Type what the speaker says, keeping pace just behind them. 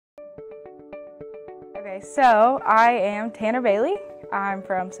Okay, so I am Tanner Bailey. I'm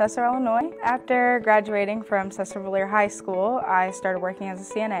from Cesar, Illinois. After graduating from Cesar High School, I started working as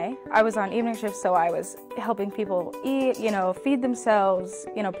a CNA. I was on evening shifts, so I was helping people eat, feed themselves,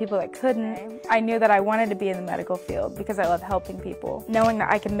 people that couldn't. I knew that I wanted to be in the medical field because I love helping people. Knowing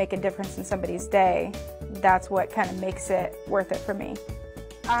that I can make a difference in somebody's day, that's what kind of makes it worth it for me.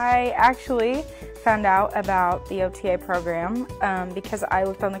 I actually found out about the OTA program because I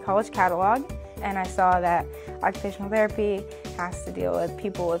looked on the college catalog and I saw that occupational therapy has to deal with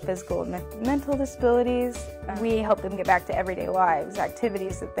people with physical and mental disabilities. We help them get back to everyday lives,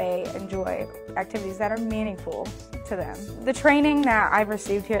 activities that they enjoy, activities that are meaningful to them. The training that I've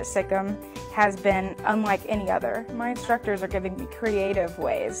received here at SICM has been unlike any other. My instructors are giving me creative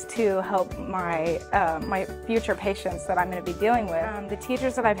ways to help my future patients that I'm going to be dealing with. The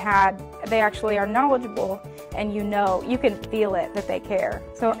teachers that I've had, they actually are knowledgeable, and you can feel it that they care.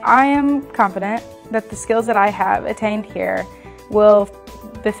 So I am confident that the skills that I have attained here will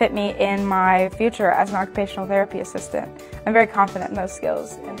befit me in my future as an occupational therapy assistant. I'm very confident in those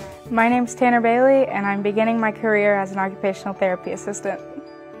skills. My name's Tanner Bailey, and I'm beginning my career as an occupational therapy assistant.